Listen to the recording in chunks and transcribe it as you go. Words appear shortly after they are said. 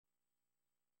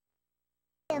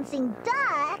dancing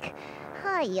duck?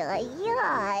 Ay, ay,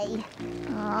 ay.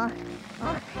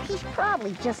 He's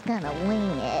probably just gonna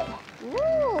wing it.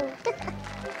 Woo!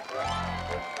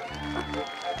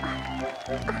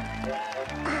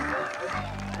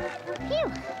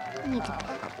 Phew.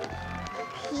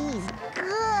 He's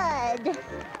good.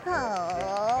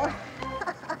 Oh.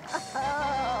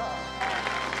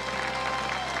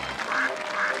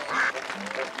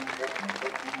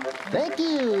 Thank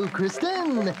you,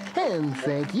 Kristen. And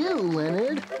thank you,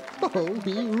 Leonard. Oh,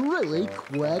 he really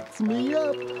quacks me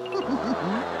up.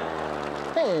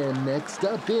 And next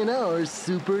up in our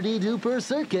super-de-duper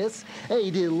circus,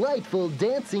 a delightful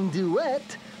dancing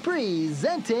duet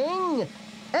presenting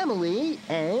Emily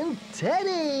and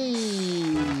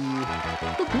Teddy.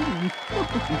 Thank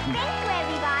you,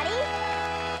 everybody.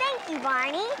 Thank you,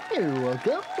 Barney. You're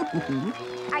welcome.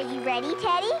 Are you ready,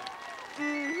 Teddy?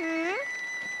 Mm-hmm.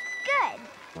 Good.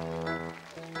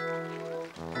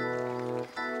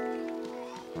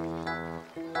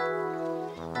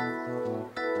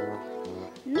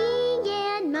 Me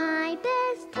and my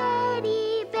best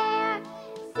teddy bear,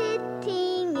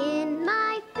 sitting in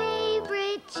my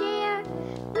favorite chair.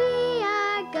 We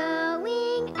are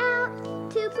going out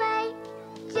to play,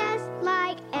 just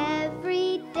like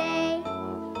every day.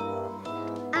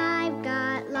 I've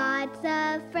got lots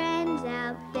of friends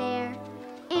out there,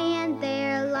 and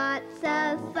they're lots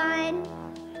of fun.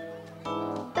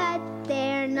 But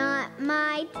they're not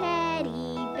my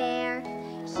teddy bear.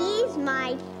 He's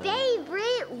my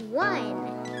favorite one.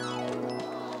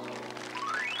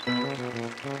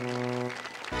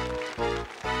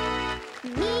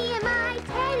 Me and my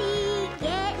teddy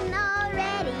getting all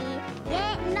ready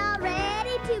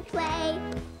to play.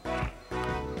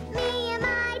 Me and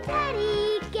my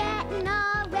teddy getting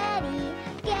all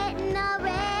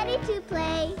ready to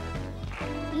play.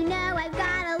 You know I've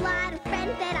got a lot of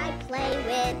friends that I play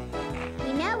with.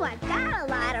 You know I've got a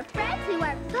lot of friends who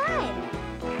are fun,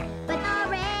 but all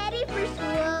ready for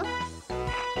school.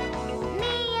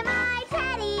 Me and my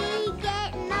teddy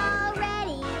getting all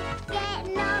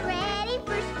ready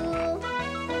for school.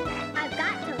 I've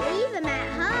got to leave him at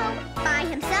home by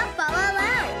himself all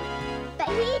alone. But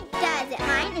he doesn't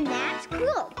mind, and that's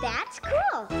cool. That's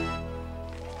cool.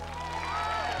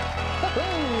 Oh,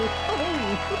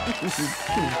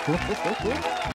 oh.